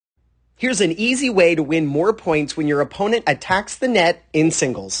Here's an easy way to win more points when your opponent attacks the net in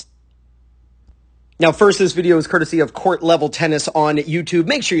singles. Now, first, this video is courtesy of Court Level Tennis on YouTube.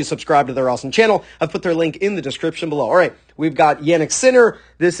 Make sure you subscribe to their awesome channel. I've put their link in the description below. All right, we've got Jannik Sinner.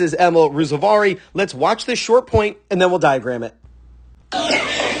 This is Emil Ruusuvuori. Let's watch this short point, and then we'll diagram it.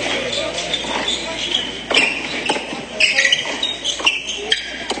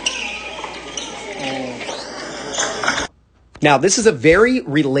 Now, this is a very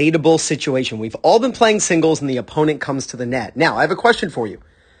relatable situation. We've all been playing singles and the opponent comes to the net. Now, I have a question for you.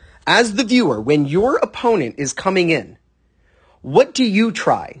 As the viewer, when your opponent is coming in, what do you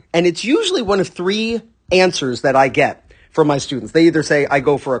try? And it's usually one of three answers that I get from my students. They either say, I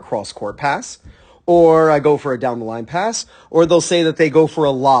go for a cross-court pass, or I go for a down-the-line pass, or they'll say that they go for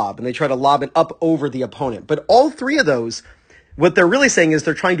a lob, and they try to lob it up over the opponent. But all three of those, what they're really saying is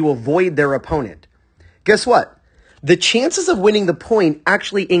they're trying to avoid their opponent. Guess what? The chances of winning the point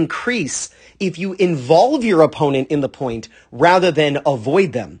actually increase if you involve your opponent in the point rather than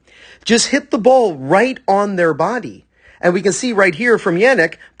avoid them. Just hit the ball right on their body. And we can see right here from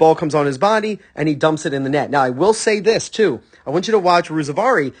Jannik, ball comes on his body and he dumps it in the net. Now, I will say this too. I want you to watch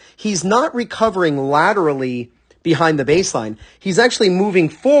Ruusuvuori. He's not recovering laterally behind the baseline. He's actually moving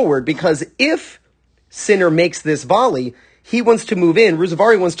forward because if Sinner makes this volley, he wants to move in.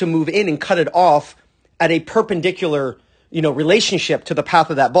 Ruusuvuori wants to move in and cut it off at a perpendicular, relationship to the path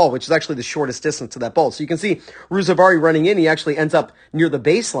of that ball, which is actually the shortest distance to that ball. So you can see Ruusuvuori running in, he actually ends up near the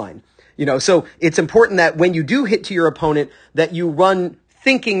baseline. So it's important that when you do hit to your opponent, that you run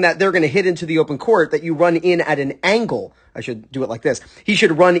thinking that they're going to hit into the open court, that you run in at an angle. I should do it like this. He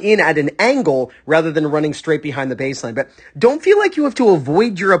should run in at an angle rather than running straight behind the baseline. But don't feel like you have to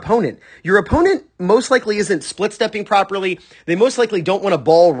avoid your opponent. Your opponent most likely isn't split-stepping properly. They most likely don't want a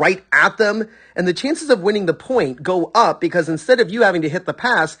ball right at them. And the chances of winning the point go up because instead of you having to hit the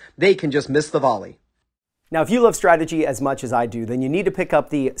pass, they can just miss the volley. Now, if you love strategy as much as I do, then you need to pick up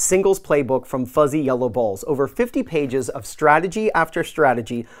the Singles Playbook from Fuzzy Yellow Balls. Over 50 pages of strategy after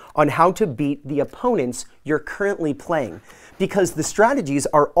strategy on how to beat the opponents you're currently playing. Because the strategies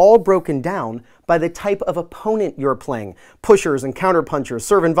are all broken down by the type of opponent you're playing. Pushers and counterpunchers,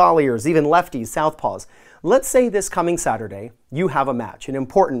 serve and volleyers, even lefties, southpaws. Let's say this coming Saturday, you have a match, an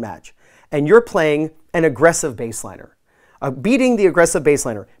important match, and you're playing an aggressive baseliner. Beating the aggressive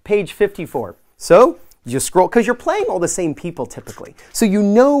baseliner, page 54. So, you scroll, because you're playing all the same people typically. So you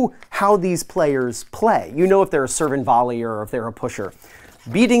know how these players play. You know if they're a serve and volleyer or if they're a pusher.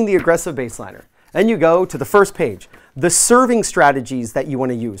 Beating the aggressive baseliner. Then you go to the first page. The serving strategies that you want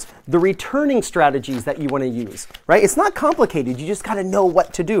to use. The returning strategies that you want to use. Right? It's not complicated. You just got to know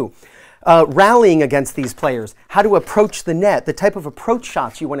what to do. Rallying against these players. How to approach the net. The type of approach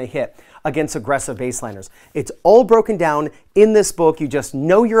shots you want to hit against aggressive baseliners. It's all broken down in this book. You just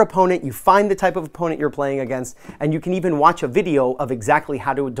know your opponent, you find the type of opponent you're playing against, and you can even watch a video of exactly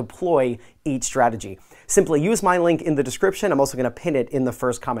how to deploy each strategy. Simply use my link in the description. I'm also going to pin it in the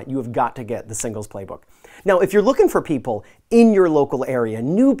first comment. You have got to get the Singles Playbook. Now, if you're looking for people in your local area,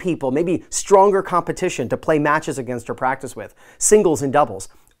 new people, maybe stronger competition to play matches against or practice with, singles and doubles,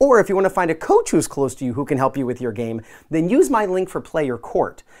 or if you want to find a coach who's close to you who can help you with your game, then use my link for Player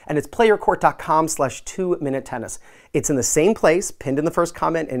Court. And it's playercourt.com/2minutetennis. It's in the same place, pinned in the first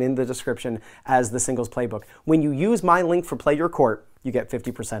comment and in the description as the Singles Playbook. When you use my link for Player Court, you get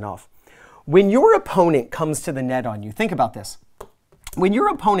 50% off. When your opponent comes to the net on you, think about this. When your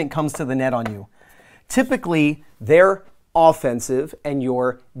opponent comes to the net on you, typically they're offensive and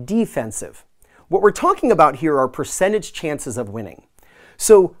you're defensive. What we're talking about here are percentage chances of winning.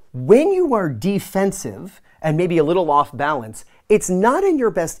 So when you are defensive and maybe a little off balance, it's not in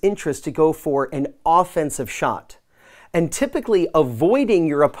your best interest to go for an offensive shot. And typically avoiding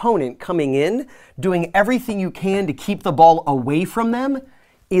your opponent coming in, doing everything you can to keep the ball away from them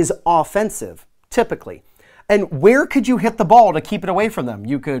is offensive, typically. And where could you hit the ball to keep it away from them?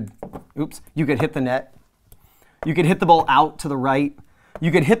 You could hit the net. You could hit the ball out to the right.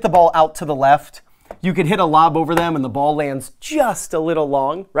 You could hit the ball out to the left. You could hit a lob over them and the ball lands just a little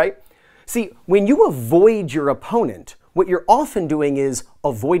long, right? See, when you avoid your opponent, what you're often doing is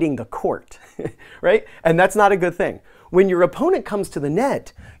avoiding the court, right? And that's not a good thing. When your opponent comes to the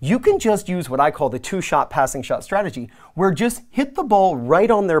net, you can just use what I call the two-shot passing shot strategy, where just hit the ball right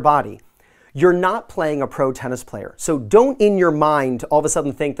on their body. You're not playing a pro tennis player. So don't in your mind all of a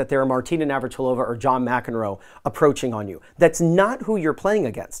sudden think that they're Martina Navratilova or John McEnroe approaching on you. That's not who you're playing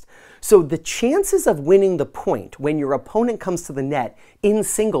against. So the chances of winning the point when your opponent comes to the net in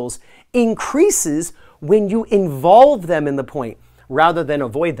singles increases when you involve them in the point rather than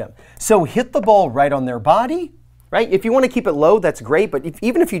avoid them. So hit the ball right on their body, right? If you want to keep it low, that's great, but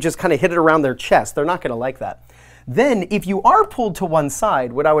even if you just kind of hit it around their chest, they're not going to like that. Then, if you are pulled to one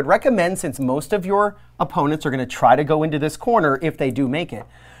side, what I would recommend, since most of your opponents are going to try to go into this corner if they do make it,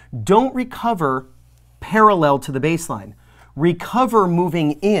 don't recover parallel to the baseline. Recover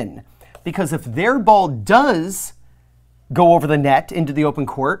moving in, because if their ball does go over the net into the open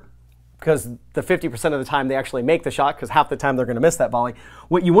court, because the 50% of the time they actually make the shot, because half the time they're going to miss that volley,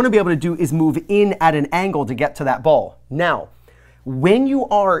 what you want to be able to do is move in at an angle to get to that ball. Now, when you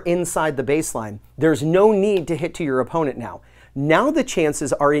are inside the baseline, there's no need to hit to your opponent now. Now the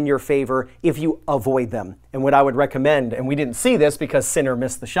chances are in your favor if you avoid them. And what I would recommend, and we didn't see this because Sinner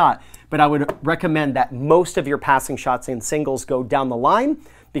missed the shot, but I would recommend that most of your passing shots in singles go down the line,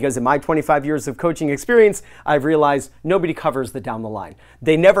 because in my 25 years of coaching experience, I've realized nobody covers the down the line.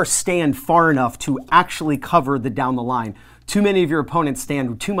 They never stand far enough to actually cover the down the line. Too many of your opponents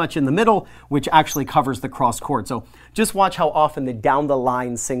stand too much in the middle, which actually covers the cross court. So just watch how often the down the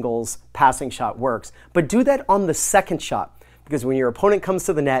line singles passing shot works. But do that on the second shot, because when your opponent comes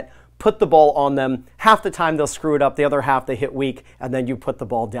to the net, put the ball on them. Half the time they'll screw it up, the other half they hit weak, and then you put the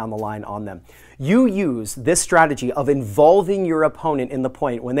ball down the line on them. You use this strategy of involving your opponent in the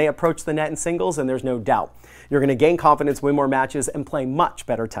point when they approach the net in singles, and there's no doubt you're going to gain confidence, win more matches, and play much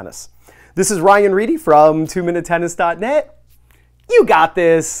better tennis. This is Ryan Reedy from 2minutetennis.net. You got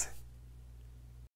this.